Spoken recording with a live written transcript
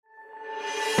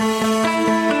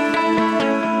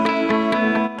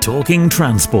Talking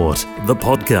Transport, the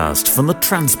podcast from the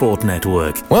Transport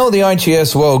Network. Well, the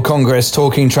ITS World Congress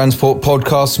Talking Transport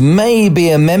podcast may be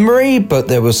a memory, but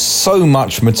there was so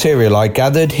much material I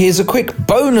gathered. Here's a quick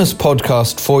bonus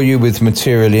podcast for you with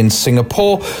material in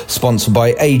Singapore, sponsored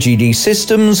by AGD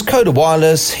Systems, Coda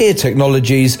Wireless, Here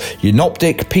Technologies,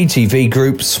 Unoptic, PTV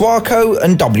Group, Swarco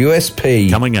and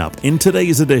WSP. Coming up in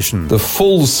today's edition, the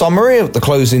full summary of the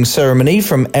closing ceremony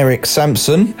from Eric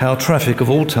Sampson. How traffic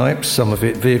of all types, some of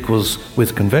it vehicles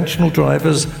with conventional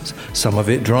drivers, some of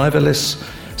it driverless,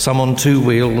 some on two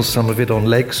wheels, some of it on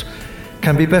legs,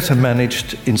 can be better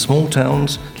managed in small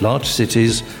towns, large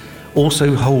cities,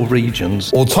 also whole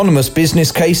regions. Autonomous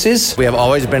business cases. We have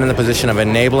always been in the position of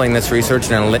enabling this research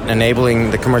and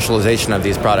enabling the commercialization of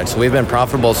these products. We've been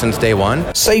profitable since day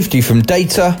one. Safety from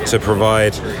data. To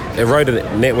provide road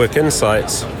network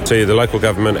insights to the local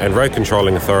government and road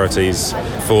controlling authorities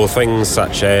for things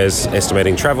such as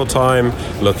estimating travel time,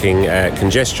 looking at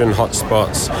congestion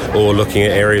hotspots, or looking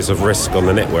at areas of risk on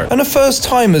the network. And a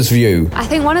first-timer's view. I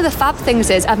think one of the fab things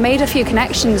is I've made a few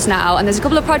connections now, and there's a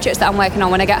couple of projects that I'm working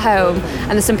on when I get home.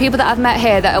 And there's some people that I've met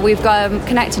here that we've got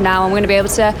connected now, and we're going to be able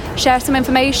to share some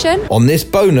information. On this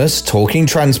bonus, Talking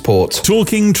Transport.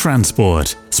 Talking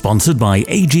Transport, sponsored by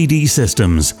AGD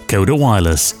Systems, Coda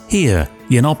Wireless, Here,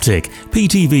 Unoptic,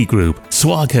 PTV Group,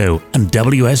 Swarco and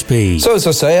WSP. So as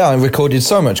I say, I recorded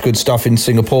so much good stuff in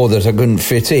Singapore that I couldn't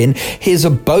fit in. Here's a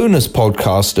bonus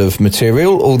podcast of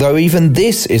material, although even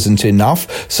this isn't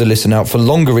enough. So listen out for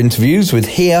longer interviews with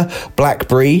Here,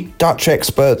 BlackBerry, Dutch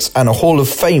experts and a Hall of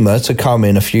Famer to come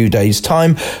in a few days'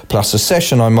 time, plus a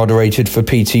session I moderated for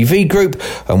PTV Group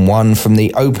and one from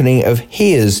the opening of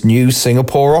Here's new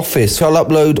Singapore office. I'll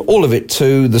upload all of it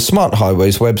to the Smart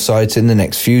Highways website in the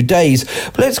next few days.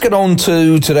 But let's get on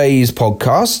to today's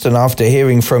podcast, and after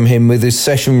hearing from him with his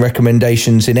session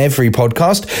recommendations in every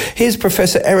podcast, here's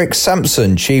Professor Eric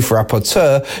Sampson, Chief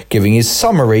Rapporteur, giving his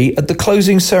summary at the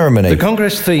closing ceremony. The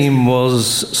Congress theme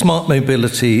was smart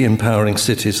mobility empowering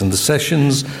cities, and the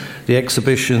sessions, the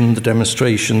exhibition, the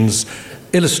demonstrations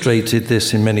illustrated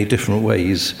this in many different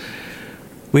ways.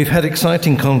 We've had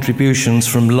exciting contributions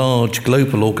from large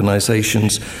global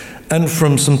organisations and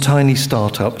from some tiny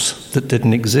startups that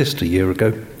didn't exist a year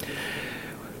ago.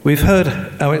 We've heard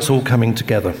how it's all coming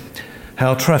together,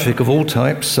 how traffic of all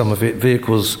types, some of it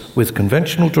vehicles with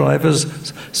conventional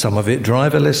drivers, some of it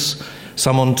driverless,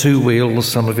 some on two wheels,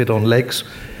 some of it on legs,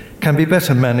 can be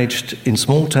better managed in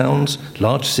small towns,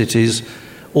 large cities,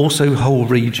 also whole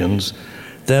regions,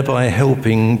 thereby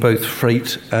helping both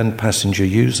freight and passenger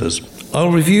users.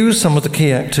 I'll review some of the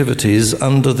key activities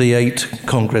under the 8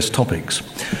 Congress topics,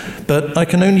 but I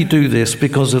can only do this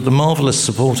because of the marvellous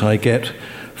support I get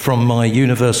from my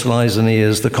Universal Eyes and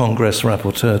Ears, the Congress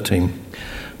Rapporteur team.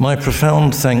 My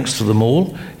profound thanks to them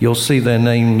all. You'll see their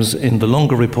names in the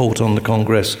longer report on the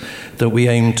Congress that we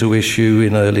aim to issue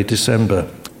in early December.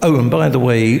 Oh, and by the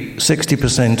way,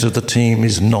 60% of the team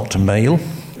is not male.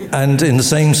 And in the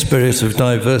same spirit of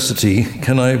diversity,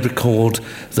 can I record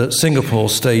that Singapore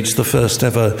staged the first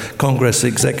ever Congress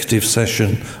executive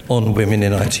session on women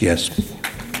in ITS.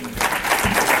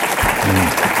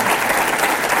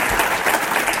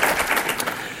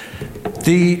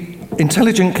 The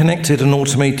Intelligent, Connected and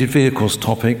Automated Vehicles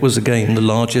topic was again the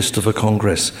largest of a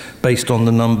Congress, based on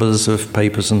the numbers of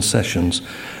papers and sessions.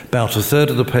 About a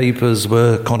third of the papers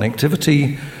were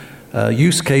connectivity,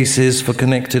 use cases for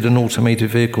connected and automated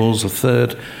vehicles, a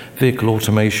third, vehicle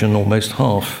automation, almost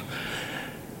half.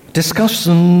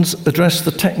 Discussions addressed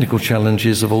the technical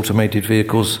challenges of automated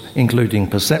vehicles, including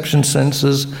perception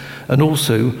sensors, and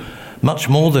also, much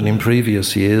more than in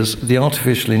previous years, the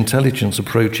artificial intelligence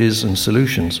approaches and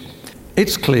solutions.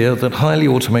 It's clear that highly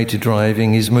automated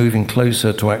driving is moving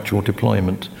closer to actual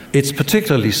deployment. It's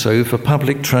particularly so for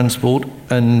public transport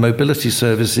and mobility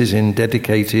services in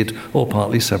dedicated or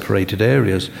partly separated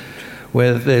areas,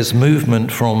 where there's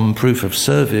movement from proof of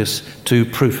service to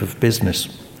proof of business.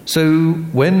 So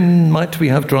when might we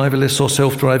have driverless or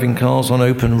self-driving cars on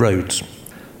open roads?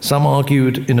 Some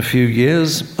argued in a few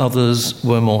years, others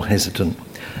were more hesitant,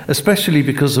 especially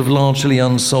because of largely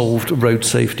unsolved road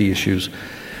safety issues.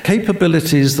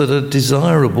 Capabilities that are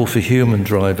desirable for human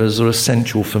drivers are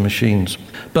essential for machines.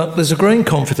 But there's a growing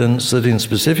confidence that in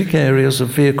specific areas of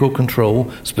vehicle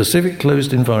control, specific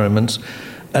closed environments,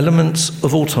 elements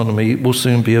of autonomy will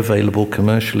soon be available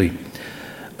commercially.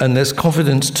 And there's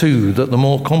confidence too that the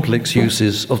more complex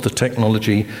uses of the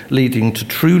technology leading to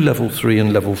true level 3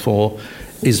 and level 4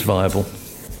 is viable.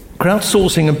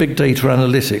 Crowdsourcing and big data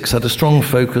analytics had a strong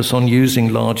focus on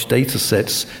using large data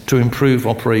sets to improve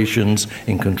operations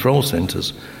in control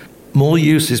centres. More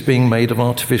use is being made of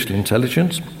artificial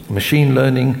intelligence, machine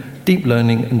learning, deep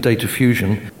learning and data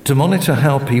fusion to monitor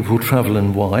how people travel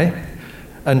and why,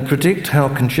 and predict how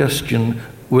congestion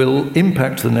will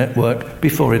impact the network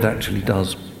before it actually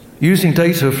does. Using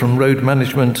data from road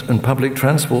management and public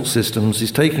transport systems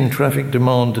is taking traffic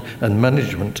demand and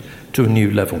management to a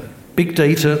new level. Big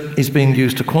data is being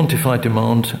used to quantify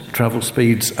demand, travel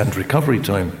speeds and recovery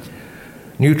time.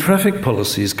 New traffic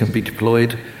policies can be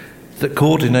deployed that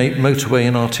coordinate motorway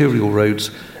and arterial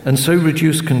roads and so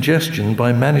reduce congestion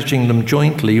by managing them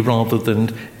jointly rather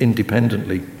than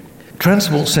independently.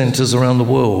 Transport centres around the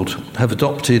world have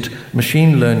adopted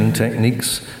machine learning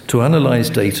techniques to analyse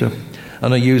data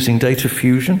and are using data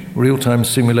fusion, real-time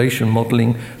simulation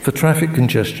modelling for traffic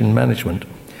congestion management.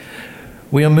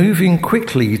 We are moving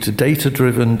quickly to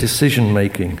data-driven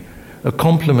decision-making, a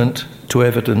complement to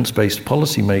evidence-based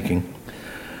policy-making.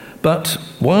 But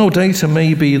while data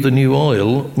may be the new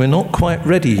oil, we're not quite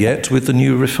ready yet with the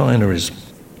new refineries.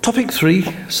 Topic 3,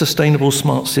 sustainable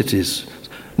smart cities.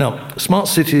 Now, smart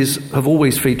cities have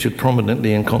always featured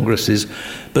prominently in congresses,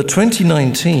 but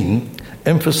 2019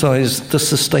 emphasised the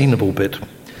sustainable bit.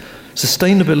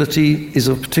 Sustainability is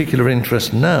of particular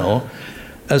interest now,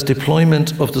 as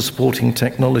deployment of the supporting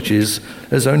technologies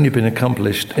has only been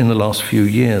accomplished in the last few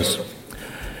years.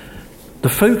 The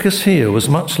focus here was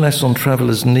much less on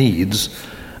travellers' needs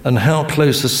and how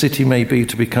close a city may be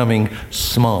to becoming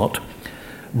smart.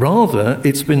 Rather,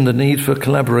 it's been the need for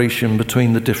collaboration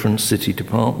between the different city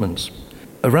departments.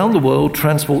 Around the world,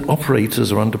 transport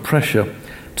operators are under pressure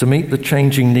to meet the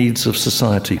changing needs of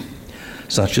society,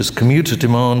 such as commuter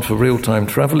demand for real-time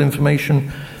travel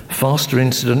information, faster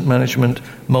incident management,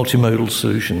 multimodal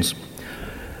solutions.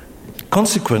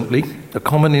 Consequently, a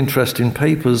common interest in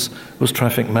papers was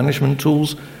traffic management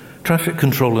tools, traffic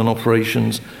control and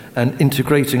operations, and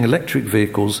integrating electric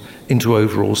vehicles into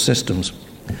overall systems.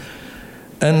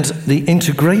 And the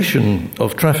integration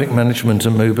of traffic management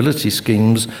and mobility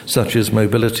schemes, such as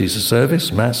Mobility as a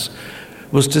Service, MaaS,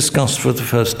 was discussed for the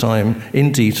first time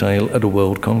in detail at a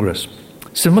World Congress.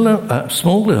 Similar,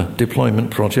 smaller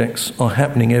deployment projects are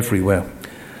happening everywhere,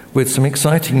 with some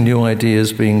exciting new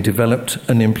ideas being developed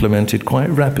and implemented quite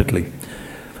rapidly.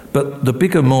 But the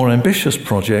bigger, more ambitious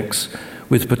projects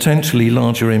with potentially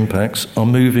larger impacts are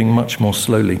moving much more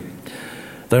slowly.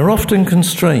 They're often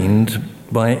constrained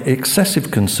by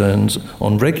excessive concerns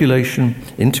on regulation,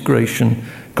 integration,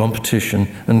 competition,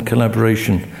 and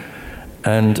collaboration,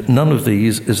 and none of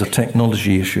these is a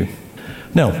technology issue.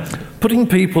 Now, putting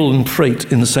people and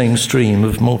freight in the same stream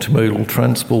of multimodal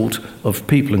transport of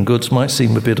people and goods might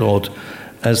seem a bit odd,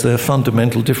 as there are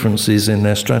fundamental differences in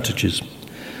their strategies.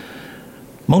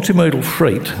 Multimodal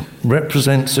freight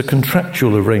represents a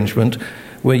contractual arrangement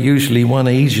where usually one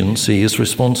agency is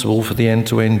responsible for the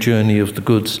end-to-end journey of the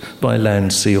goods by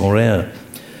land, sea or air.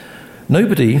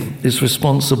 Nobody is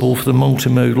responsible for the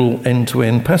multimodal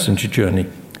end-to-end passenger journey.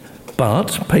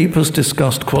 But papers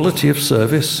discussed quality of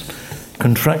service,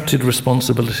 contracted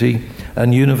responsibility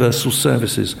and universal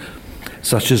services,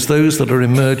 such as those that are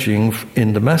emerging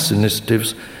in the MaaS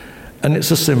initiatives, and it's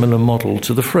a similar model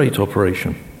to the freight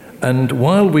operation. And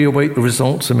while we await the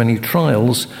results of many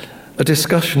trials, a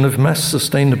discussion of MaaS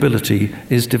sustainability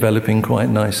is developing quite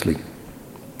nicely.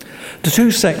 The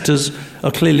two sectors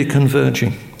are clearly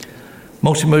converging.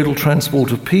 Multimodal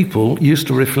transport of people used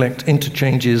to reflect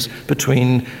interchanges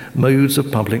between modes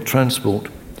of public transport.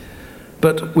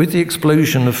 But with the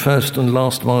explosion of first and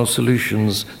last mile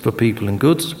solutions for people and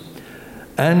goods,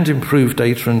 and improved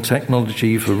data and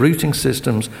technology for routing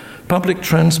systems, public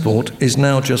transport is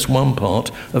now just one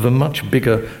part of a much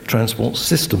bigger transport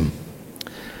system.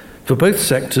 For both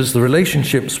sectors, the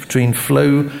relationships between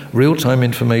flow, real-time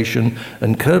information,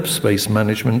 and curb space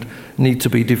management need to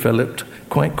be developed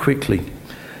quite quickly,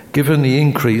 given the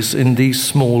increase in these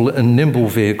small and nimble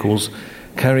vehicles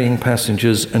carrying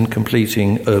passengers and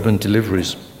completing urban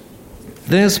deliveries.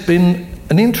 There's been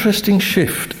an interesting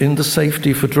shift in the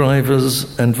safety for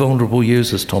drivers and vulnerable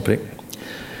users topic.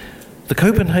 The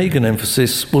Copenhagen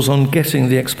emphasis was on getting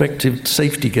the expected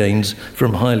safety gains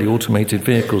from highly automated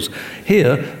vehicles.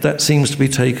 Here, that seems to be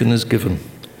taken as given.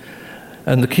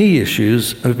 And the key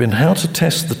issues have been how to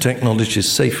test the technologies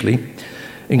safely,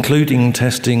 including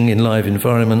testing in live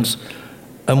environments,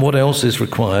 and what else is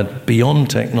required beyond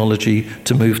technology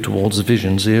to move towards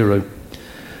Vision Zero.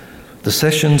 The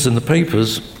sessions and the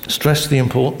papers stress the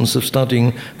importance of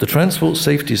studying the transport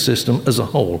safety system as a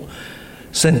whole: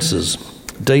 sensors,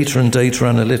 data and data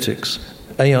analytics,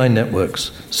 AI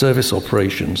networks, service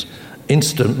operations,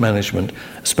 incident management,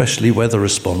 especially weather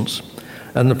response,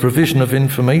 and the provision of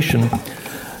information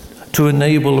to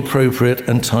enable appropriate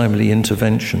and timely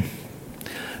intervention.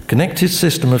 Connected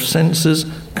system of sensors,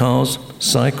 cars,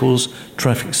 cycles,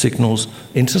 traffic signals,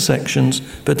 intersections,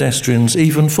 pedestrians,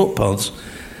 even footpaths,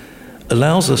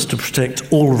 allows us to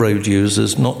protect all road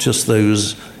users, not just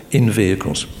those in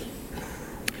vehicles.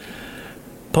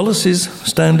 Policies,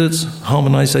 standards,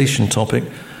 harmonisation topic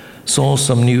saw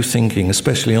some new thinking,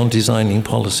 especially on designing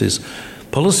policies.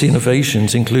 Policy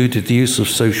innovations included the use of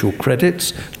social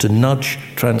credits to nudge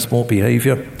transport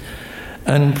behaviour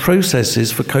and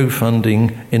processes for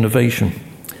co-funding innovation.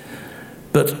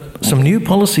 But some new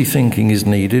policy thinking is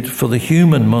needed for the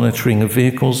human monitoring of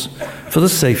vehicles, for the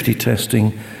safety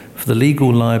testing, for the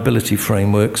legal liability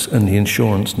frameworks and the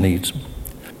insurance needs.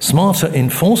 Smarter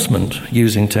enforcement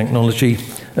using technology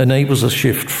enables a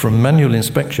shift from manual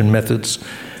inspection methods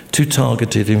to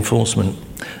targeted enforcement.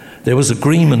 There was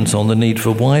agreement on the need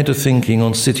for wider thinking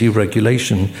on city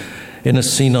regulation. In a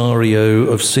scenario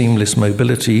of seamless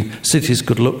mobility, cities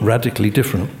could look radically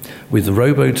different, with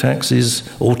robo-taxis,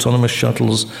 autonomous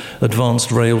shuttles,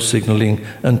 advanced rail signalling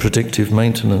and predictive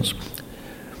maintenance.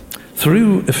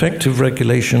 Through effective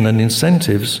regulation and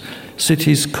incentives,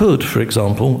 cities could, for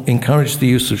example, encourage the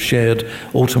use of shared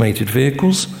automated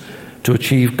vehicles to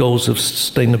achieve goals of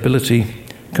sustainability,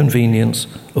 convenience,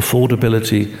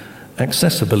 affordability,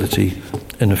 accessibility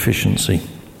and efficiency.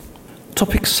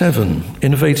 Topic 7,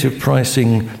 innovative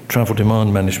pricing, travel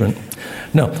demand management.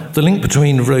 Now, the link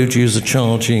between road user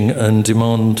charging and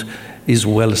demand is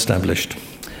well established.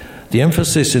 The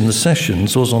emphasis in the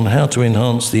sessions was on how to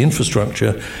enhance the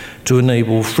infrastructure to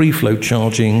enable free-flow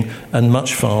charging and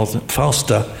much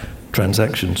faster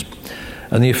transactions,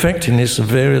 and the effectiveness of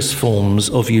various forms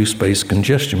of use-based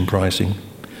congestion pricing.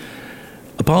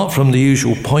 Apart from the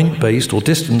usual point-based or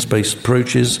distance-based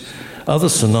approaches, other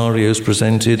scenarios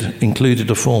presented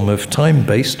included a form of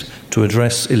time-based to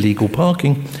address illegal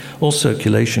parking or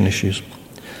circulation issues.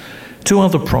 Two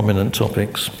other prominent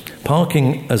topics: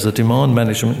 parking as a demand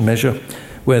management measure,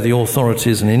 where the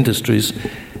authorities and industries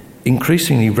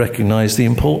increasingly recognise the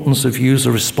importance of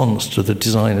user response to the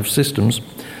design of systems,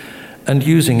 and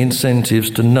using incentives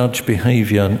to nudge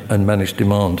behaviour and manage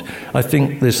demand. I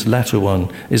think this latter one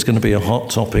is going to be a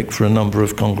hot topic for a number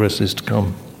of congresses to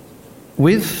come.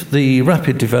 With the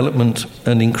rapid development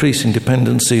and increasing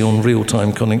dependency on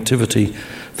real-time connectivity,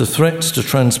 the threats to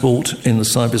transport in the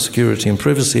cybersecurity and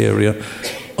privacy area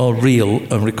are real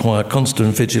and require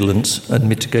constant vigilance and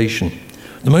mitigation.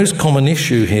 The most common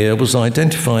issue here was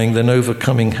identifying then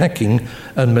overcoming hacking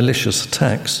and malicious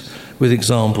attacks, with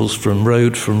examples from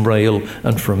road, from rail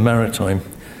and from maritime.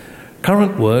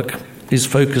 Current work is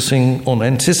focusing on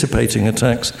anticipating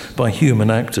attacks by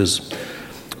human actors.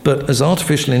 But as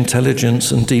artificial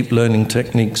intelligence and deep learning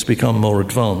techniques become more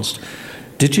advanced,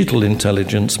 digital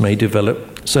intelligence may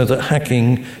develop so that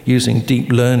hacking using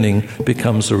deep learning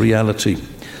becomes a reality.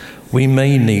 We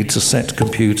may need to set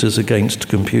computers against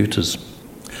computers.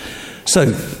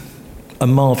 So, a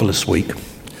marvellous week.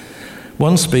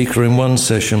 One speaker in one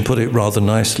session put it rather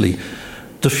nicely: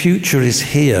 the future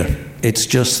is here, it's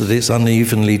just that it's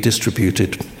unevenly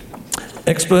distributed.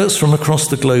 Experts from across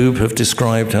the globe have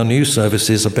described how new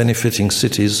services are benefiting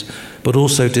cities, but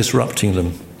also disrupting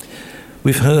them.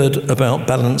 We've heard about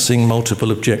balancing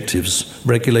multiple objectives,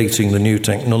 regulating the new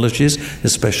technologies,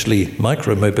 especially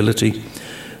micromobility,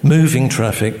 moving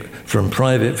traffic from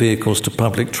private vehicles to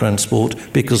public transport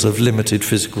because of limited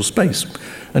physical space,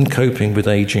 and coping with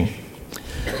ageing.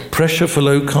 Pressure for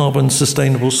low-carbon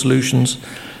sustainable solutions,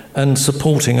 and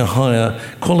supporting a higher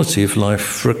quality of life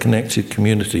for a connected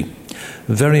community.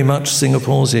 Very much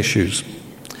Singapore's issues.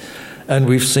 And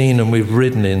we've seen and we've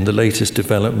ridden in the latest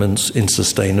developments in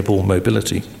sustainable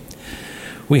mobility.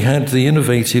 We had the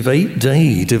innovative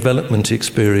 8-day development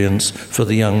experience for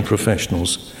the young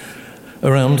professionals.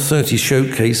 Around 30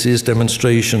 showcases,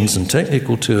 demonstrations and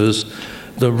technical tours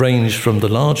that range from the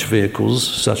large vehicles,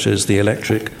 such as the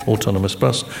electric autonomous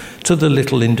bus, to the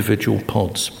little individual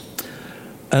pods.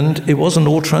 And it wasn't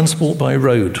all transport by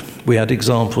road. We had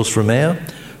examples from air,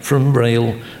 from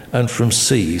rail and from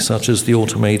sea, such as the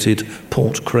automated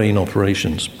port crane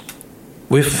operations.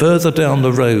 We're further down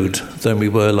the road than we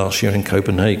were last year in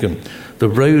Copenhagen. The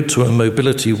road to a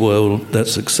mobility world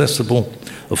that's accessible,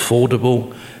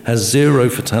 affordable, has zero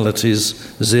fatalities,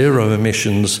 zero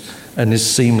emissions, and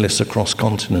is seamless across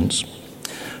continents.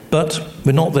 But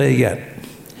we're not there yet.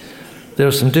 There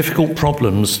are some difficult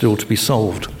problems still to be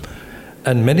solved,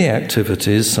 and many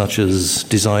activities, such as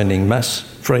designing mass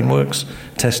frameworks,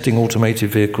 testing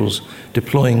automated vehicles,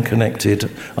 deploying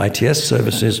connected ITS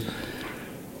services,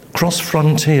 cross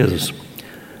frontiers.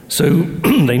 So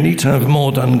they need to have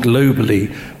more done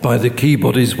globally by the key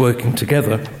bodies working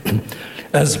together,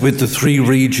 as with the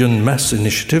 3-region mass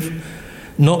initiative,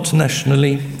 Not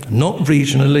nationally, not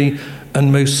regionally,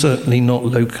 and most certainly not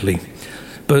locally.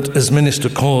 But as Minister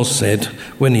Cors said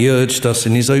when he urged us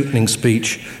in his opening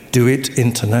speech, do it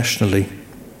internationally.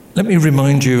 Let me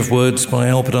remind you of words by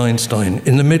Albert Einstein: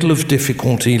 in the middle of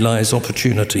difficulty lies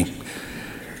opportunity.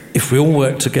 If we all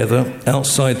work together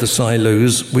outside the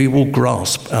silos, we will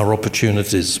grasp our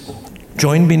opportunities.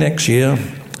 Join me next year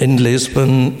in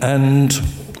Lisbon and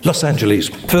Los Angeles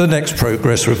for the next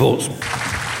Progress Reports.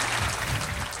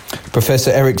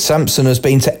 Professor Eric Sampson has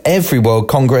been to every World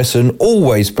Congress and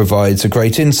always provides a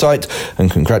great insight, and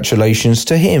congratulations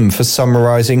to him for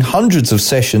summarising hundreds of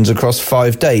sessions across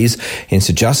 5 days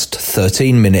into just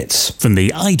 13 minutes. From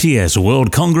the ITS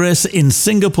World Congress in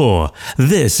Singapore,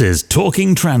 this is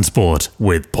Talking Transport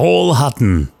with Paul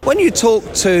Hutton. When you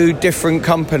talk to different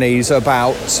companies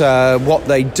about what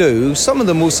they do, some of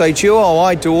them will say to you, oh,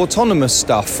 I do autonomous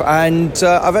stuff. And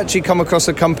I've actually come across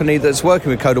a company that's working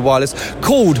with Coda Wireless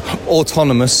called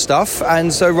Autonomous Stuff.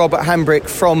 And so Robert Hambrick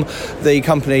from the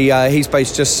company, he's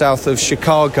based just south of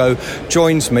Chicago,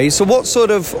 joins me. So what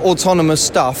sort of autonomous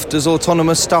stuff does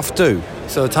Autonomous Stuff do?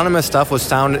 So Autonomous Stuff was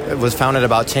founded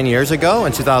about 10 years ago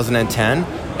in 2010.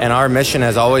 And our mission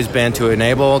has always been to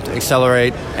enable,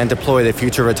 accelerate, and deploy the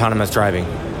future of autonomous driving.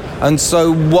 And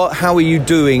so how are you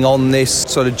doing on this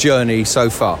sort of journey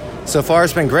so far? So far,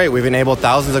 it's been great. We've enabled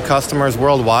thousands of customers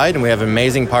worldwide, and we have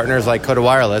amazing partners like Coda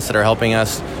Wireless that are helping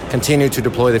us continue to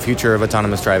deploy the future of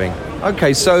autonomous driving.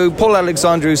 Okay, so Paul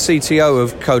Alexander, who's CTO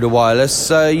of Coda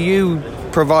Wireless, you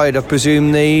provide, I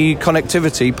presume, the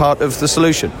connectivity part of the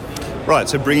solution. Right,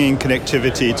 so bringing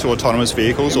connectivity to autonomous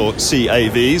vehicles, or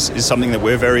CAVs, is something that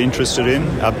we're very interested in.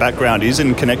 Our background is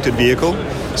in connected vehicle,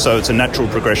 so it's a natural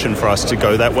progression for us to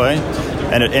go that way.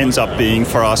 And it ends up being,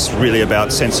 for us, really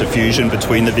about sensor fusion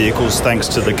between the vehicles thanks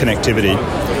to the connectivity.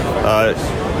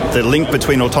 The link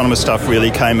between Autonomous Stuff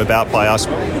really came about by us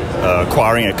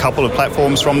acquiring a couple of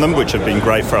platforms from them, which have been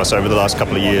great for us over the last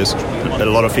couple of years. A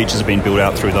lot of features have been built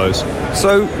out through those.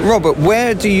 So, Robert,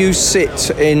 where do you sit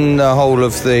in the whole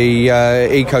of the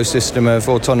ecosystem of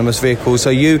autonomous vehicles?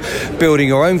 Are you building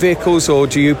your own vehicles, or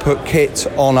do you put kit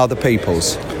on other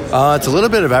people's? It's a little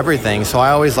bit of everything. So I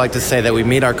always like to say that we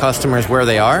meet our customers where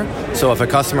they are. So if a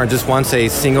customer just wants a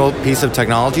single piece of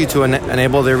technology to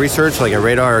enable their research, like a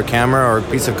radar or a camera or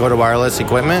a piece of Coda Wireless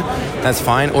equipment, that's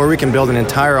fine. Or we can build an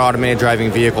entire automated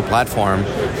driving vehicle platform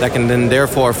that can then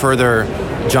therefore further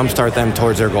jumpstart them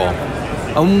towards their goal.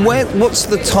 And what's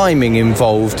the timing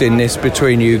involved in this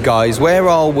between you guys? Where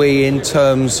are we in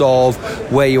terms of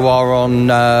where you are on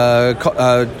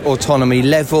autonomy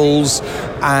levels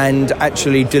and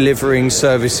actually delivering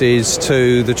services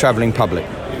to the travelling public?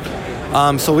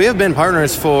 So we have been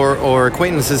partners or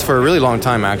acquaintances for a really long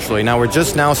time, actually. Now we're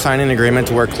just now signing an agreement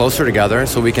to work closer together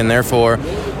so we can therefore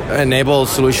enable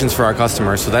solutions for our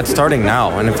customers. So that's starting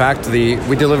now. And in fact, we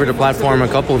delivered a platform a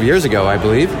couple of years ago, I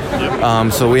believe.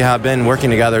 Yep. So we have been working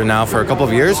together now for a couple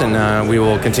of years, and we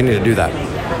will continue to do that.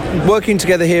 Working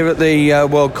together here at the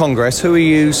World Congress, who are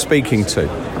you speaking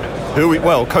to?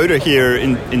 Well, Coda here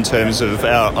in terms of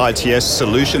our ITS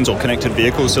solutions or connected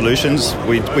vehicle solutions,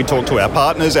 we talk to our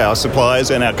partners, our suppliers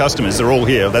and our customers. They're all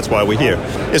here. That's why we're here.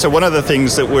 Yeah, so one of the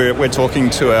things that we're talking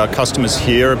to our customers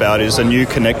here about is a new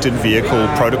connected vehicle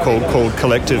protocol called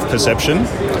Collective Perception.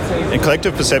 And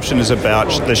Collective Perception is about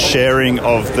the sharing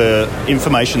of the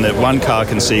information that one car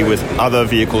can see with other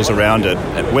vehicles around it.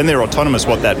 And when they're autonomous,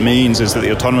 what that means is that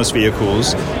the autonomous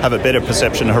vehicles have a better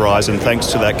perception horizon thanks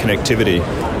to that connectivity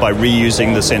by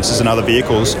reusing the sensors in other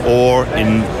vehicles or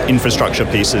in infrastructure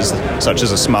pieces such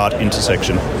as a smart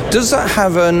intersection. Does that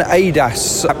have an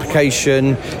ADAS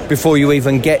application before you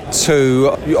even get to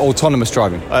autonomous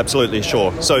driving? Absolutely,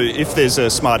 sure. So if there's a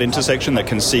smart intersection that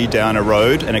can see down a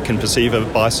road and it can perceive a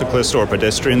bicyclist or a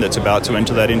pedestrian that's about to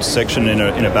enter that intersection in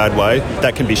a bad way,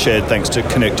 that can be shared thanks to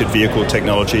connected vehicle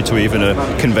technology to even a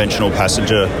conventional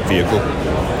passenger vehicle,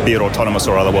 be it autonomous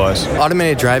or otherwise.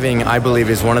 Automated driving, I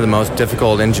believe, is one of the most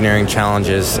difficult engineering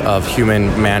challenges of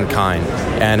mankind.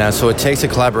 And so it takes a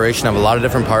collaboration of a lot of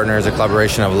different partners, a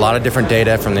collaboration of a lot of different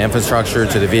data from the infrastructure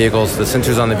to the vehicles, the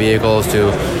sensors on the vehicles, to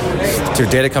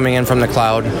data coming in from the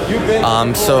cloud.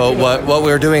 So what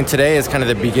we're doing today is kind of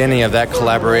the beginning of that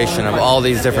collaboration of all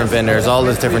these different vendors, all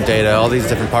this different data, all these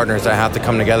different partners that have to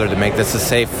come together to make this a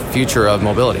safe future of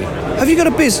mobility. Have you got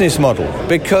a business model?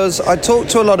 Because I talk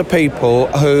to a lot of people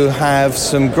who have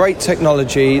some great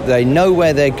technology, they know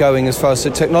where they're going as far as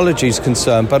the technology is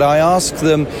concerned, but I ask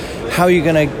them, how are you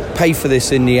going to pay for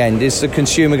this in the end? Is the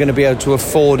consumer going to be able to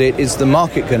afford it? Is the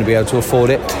market going to be able to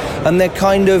afford it? And they're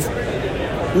kind of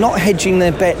not hedging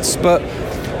their bets, but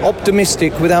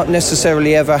optimistic without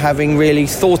necessarily ever having really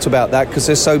thought about that because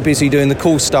they're so busy doing the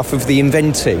cool stuff of the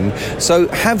inventing. So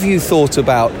have you thought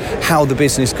about how the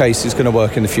business case is going to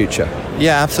work in the future?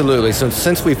 Yeah, absolutely. So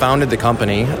since we founded the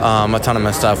company,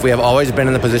 Autonomous Stuff, we have always been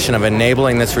in the position of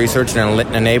enabling this research and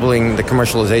enabling the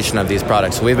commercialization of these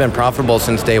products. So we've been profitable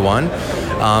since day one.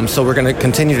 So we're going to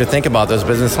continue to think about those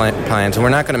business plans, and we're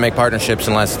not going to make partnerships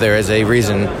unless there is a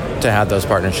reason to have those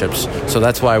partnerships. So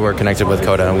that's why we're connected with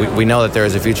Coda. We know that there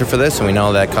is a future for this, and we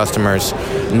know that customers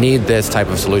need this type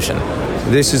of solution.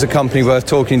 This is a company worth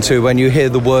talking to when you hear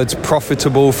the words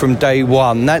profitable from day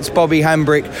one. That's Bobby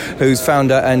Hambrick, who's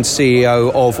founder and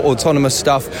CEO of Autonomous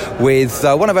Stuff, with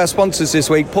one of our sponsors this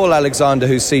week, Paul Alexander,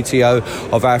 who's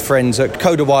CTO of our friends at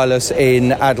Coda Wireless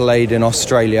in Adelaide in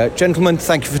Australia. Gentlemen,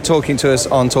 thank you for talking to us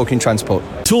on Talking Transport.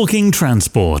 Talking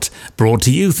Transport, brought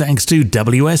to you thanks to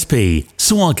WSP,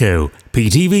 Swarco,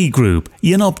 PTV Group,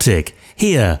 Yanoptic,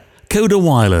 Here, Coda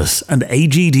Wireless and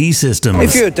AGD Systems.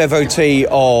 If you're a devotee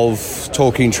of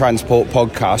Talking Transport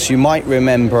podcasts, you might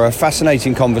remember a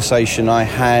fascinating conversation I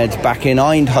had back in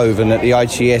Eindhoven at the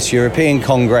ITS European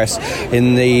Congress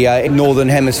in the Northern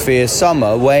Hemisphere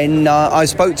summer when I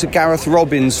spoke to Gareth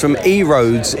Robbins from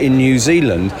eRoads in New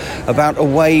Zealand about a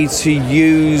way to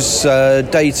use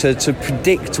data to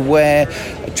predict where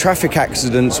traffic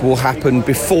accidents will happen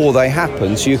before they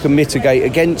happen, so you can mitigate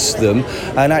against them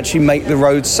and actually make the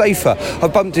roads safer.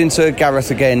 I've bumped into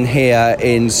Gareth again here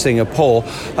in Singapore.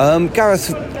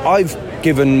 Gareth, I've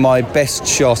given my best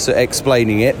shot at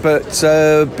explaining it, but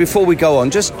before we go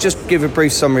on, just give a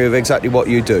brief summary of exactly what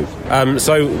you do.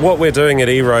 So what we're doing at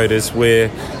eRoad is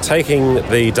we're taking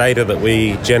the data that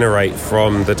we generate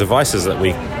from the devices that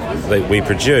we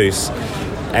produce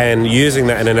and using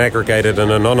that in an aggregated and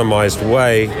anonymised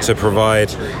way to provide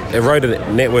eroded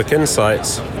network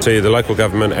insights to the local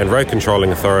government and road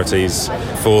controlling authorities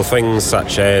for things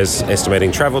such as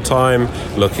estimating travel time,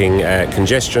 looking at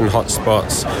congestion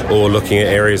hotspots, or looking at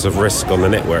areas of risk on the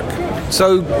network.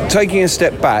 So, taking a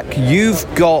step back, you've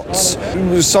got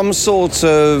some sort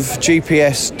of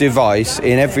GPS device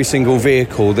in every single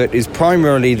vehicle that is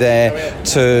primarily there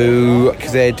to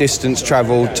their distance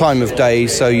travel, time of day,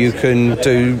 so you can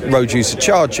do road user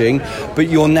charging, but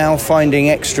you're now finding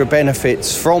extra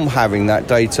benefits from having that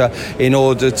data in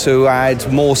order to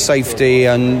add more safety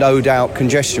and no doubt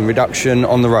congestion reduction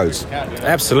on the roads.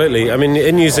 Absolutely. I mean,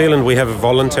 in New Zealand we have a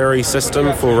voluntary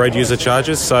system for road user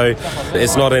charges, so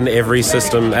it's not in every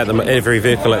system every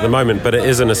vehicle at the moment, but it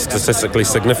is in a statistically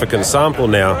significant sample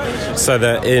now, so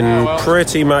that in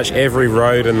pretty much every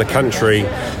road in the country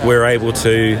we're able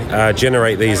to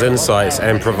generate these insights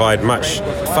and provide much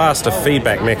faster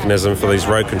feedback mechanism for these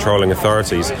road controlling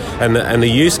authorities. And the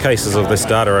use cases of this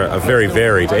data are very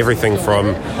varied, everything from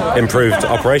improved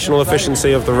operational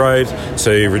efficiency of the road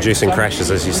to reducing crashes,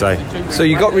 as you say. So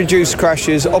you've got reduced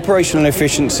crashes, operational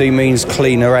efficiency means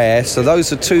cleaner air, so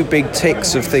those are two big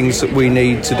ticks of things that we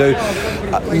need to do.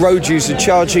 Road user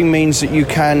charging means that you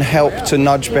can help to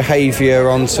nudge behaviour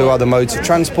onto other modes of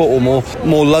transport, or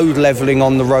more load levelling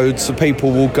on the road, so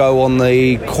people will go on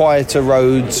the quieter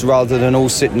roads rather than all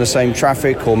sit in the same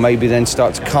traffic, or maybe then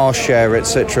start to car share,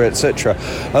 etc., etc.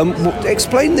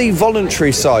 Explain the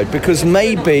voluntary side, because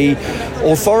maybe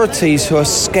authorities who are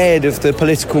scared of the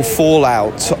political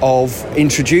fallout of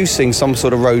introducing some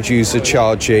sort of road user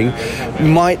charging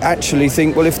might actually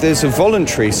think, well, if there's a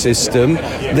voluntary system,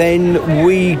 then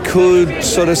we could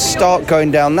sort of start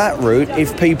going down that route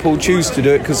if people choose to do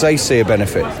it because they see a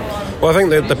benefit. Well, I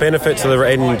think that the benefit to the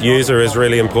end user is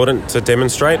really important to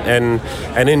demonstrate, and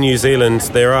in New Zealand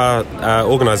there are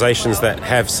organisations that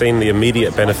have seen the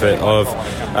immediate benefit of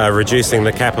reducing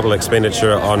the capital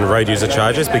expenditure on road user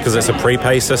charges, because it's a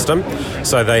prepay system,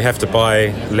 so they have to buy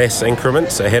less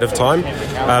increments ahead of time,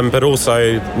 but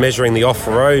also measuring the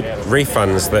off-road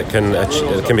refunds that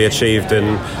can be achieved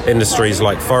in industries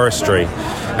like forestry.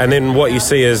 And then what you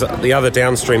see is the other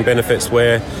downstream benefits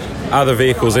where other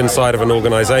vehicles inside of an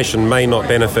organisation may not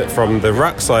benefit from the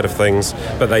ruck side of things,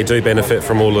 but they do benefit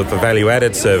from all of the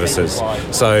value-added services.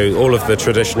 So all of the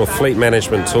traditional fleet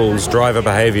management tools, driver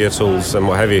behaviour tools and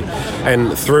what have you.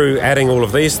 And through adding all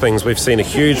of these things, we've seen a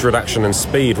huge reduction in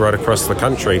speed right across the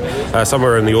country,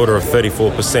 somewhere in the order of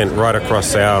 34% right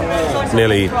across our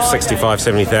nearly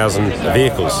 70,000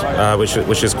 vehicles,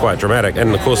 which is quite dramatic.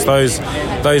 And of course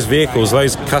those vehicles,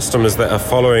 those customers that are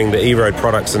following the eRoad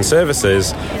products and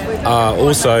services, are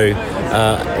also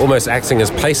almost acting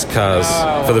as pace cars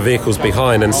for the vehicles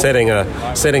behind and setting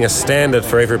a standard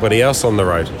for everybody else on the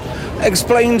road.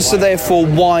 Explain, so therefore,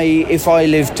 why, if I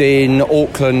lived in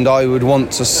Auckland, I would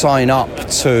want to sign up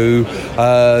to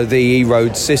the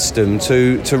E-Road system,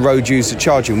 to road user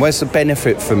charging. Where's the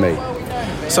benefit for me?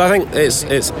 So I think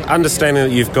it's understanding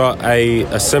that you've got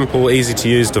a simple,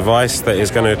 easy-to-use device that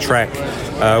is going to track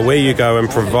where you go and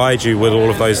provide you with all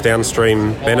of those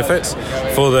downstream benefits.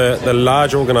 For the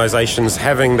large organisations,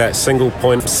 having that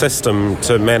single-point system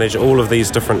to manage all of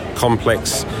these different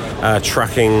complex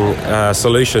trucking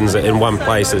solutions in one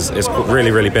place is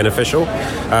really, really beneficial.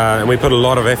 And we put a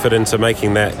lot of effort into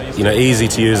making that easy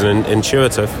to use and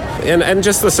intuitive. And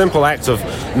just the simple act of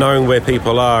knowing where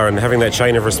people are and having that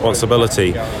chain of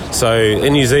responsibility. So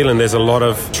in New Zealand, there's a lot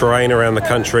of terrain around the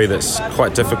country that's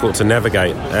quite difficult to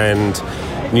navigate, and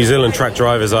New Zealand truck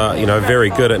drivers are,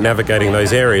 very good at navigating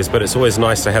those areas, but it's always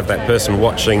nice to have that person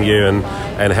watching you and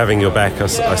having your back, I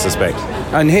suspect.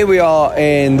 And here we are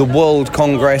in the World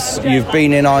Congress. You've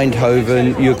been in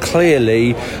Eindhoven. You're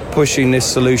clearly pushing this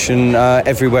solution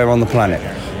everywhere on the planet.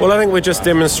 Well, I think we're just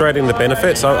demonstrating the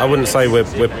benefits. I wouldn't say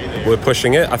we're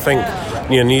pushing it. I think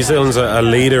New Zealand's a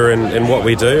leader in what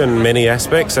we do in many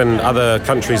aspects, and other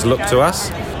countries look to us.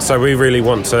 So we really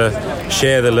want to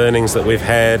share the learnings that we've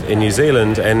had in New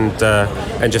Zealand and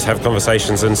just have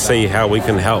conversations and see how we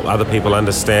can help other people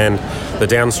understand the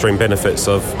downstream benefits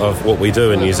of what we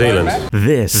do in New Zealand.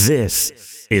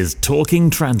 This is Talking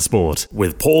Transport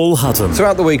with Paul Hutton.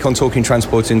 Throughout the week on Talking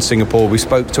Transport in Singapore, we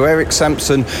spoke to Eric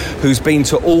Sampson, who's been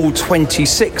to all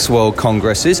 26 World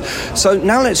Congresses. So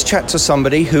now let's chat to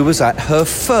somebody who was at her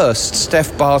first.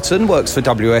 Steph Barton works for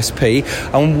WSP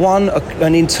and won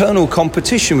an internal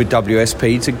competition with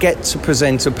WSP to get to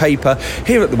present a paper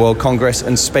here at the World Congress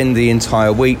and spend the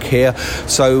entire week here.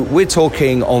 So we're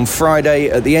talking on Friday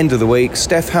at the end of the week.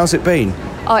 Steph, how's it been?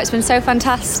 Oh, it's been so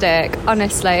fantastic,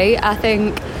 honestly. I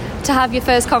think to have your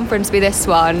first conference be this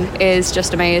one is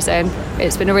just amazing.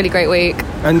 It's been a really great week.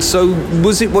 And so,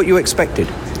 was it what you expected?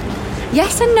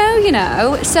 Yes and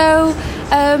no, So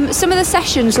some of the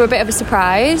sessions were a bit of a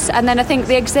surprise, and then I think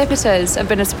the exhibitors have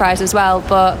been a surprise as well,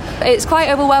 but it's quite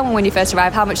overwhelming when you first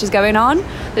arrive how much is going on.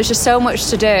 There's just so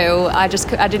much to do. I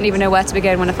didn't even know where to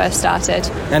begin when I first started.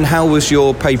 And how was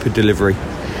your paper delivery?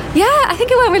 Yeah, I think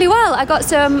it went really well. I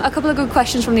got a couple of good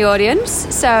questions from the audience,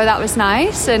 so that was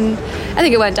nice, and I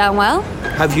think it went down well.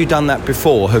 Have you done that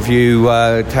before? Have you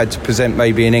had to present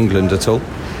maybe in England at all?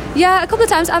 Yeah, a couple of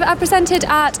times. I've presented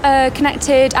at a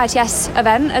Connected ITS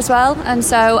event as well, and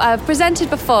so I've presented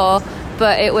before,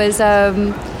 but it was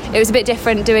a bit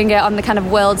different doing it on the kind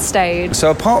of world stage. So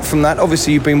apart from that,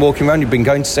 obviously you've been walking around, you've been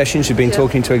going to sessions, you've been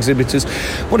talking to exhibitors.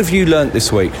 What have you learnt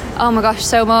this week? Oh my gosh,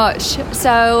 so much.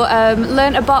 So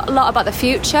learnt a lot about the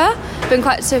future. Been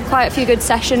quite a few good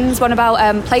sessions. One about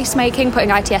placemaking, putting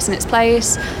ITS in its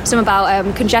place. Some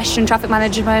about congestion, traffic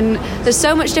management. There's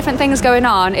so much different things going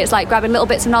on. It's like grabbing little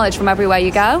bits of knowledge from everywhere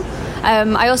you go.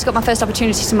 I also got my first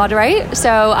opportunity to moderate,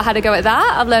 so I had a go at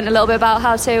that. I've learned a little bit about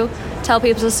how to tell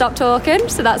people to stop talking,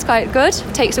 so that's quite good.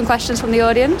 Take some questions from the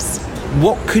audience.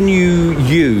 What can you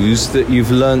use that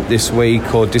you've learnt this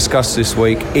week or discussed this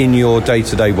week in your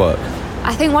day-to-day work?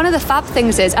 I think one of the fab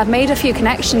things is I've made a few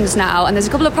connections now, and there's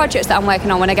a couple of projects that I'm working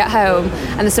on when I get home,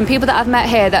 and there's some people that I've met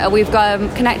here that we've got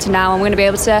connected now, and we're going to be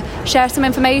able to share some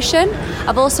information.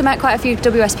 I've also met quite a few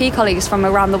WSP colleagues from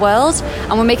around the world,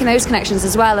 and we're making those connections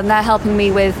as well, and they're helping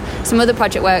me with some other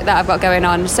project work that I've got going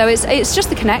on. So it's just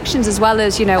the connections as well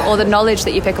as, all the knowledge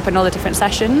that you pick up in all the different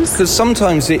sessions. Because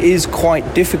sometimes it is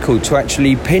quite difficult to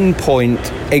actually pinpoint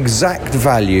exact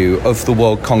value of the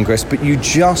World Congress, but you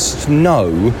just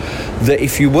know that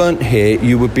if you weren't here,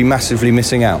 you would be massively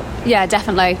missing out. Yeah,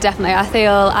 definitely. I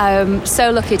feel I'm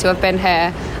so lucky to have been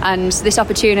here, and this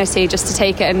opportunity just to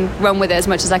take it and run with it as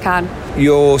much as I can.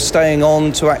 You're staying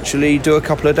on to actually do a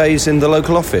couple of days in the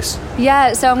local office?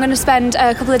 Yeah, so I'm going to spend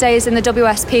a couple of days in the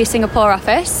WSP Singapore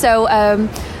office. So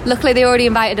luckily they already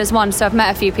invited us once, so I've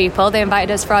met a few people. They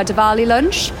invited us for our Diwali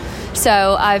lunch.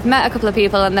 So I've met a couple of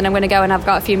people, and then I'm going to go and I've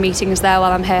got a few meetings there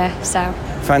while I'm here. So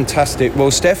fantastic. Well,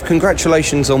 Steph,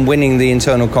 congratulations on winning the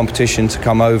internal competition to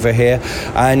come over here,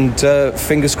 and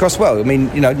fingers crossed. Well, I mean,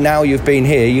 now you've been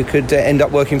here, you could end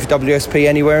up working for WSP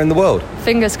anywhere in the world.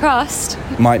 Fingers crossed.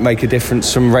 Might make a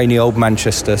difference from rainy old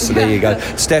Manchester, so there you go.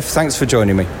 Steph, thanks for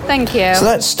joining me. Thank you. So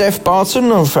that's Steph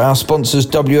Barton of our sponsors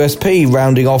WSP,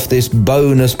 rounding off this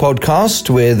bonus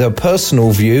podcast with a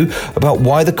personal view about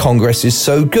why the Congress is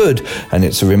so good. And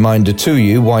it's a reminder to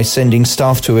you why sending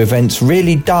staff to events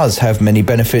really does have many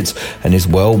benefits and is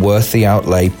well worth the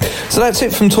outlay. So that's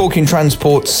it from Talking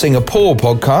Transport Singapore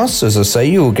podcast. As I say,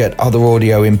 you'll get other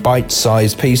audio in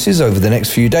bite-sized pieces over the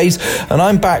next few days, and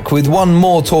I'm back with one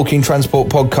more Talking Transport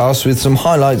podcast with some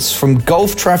highlights from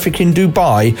Gulf traffic in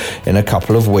Dubai in a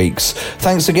couple of weeks.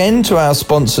 Thanks again to our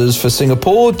sponsors for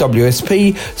Singapore,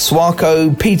 WSP, Swarco,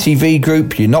 PTV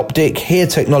Group, Unoptic, Here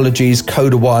Technologies,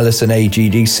 Coda Wireless and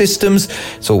AGD Systems.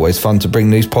 It's always fun to bring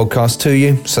these podcasts to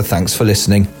you, so thanks for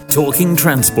listening. Talking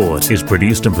Transport is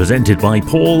produced and presented by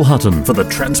Paul Hutton for the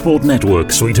Transport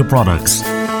Network suite of products.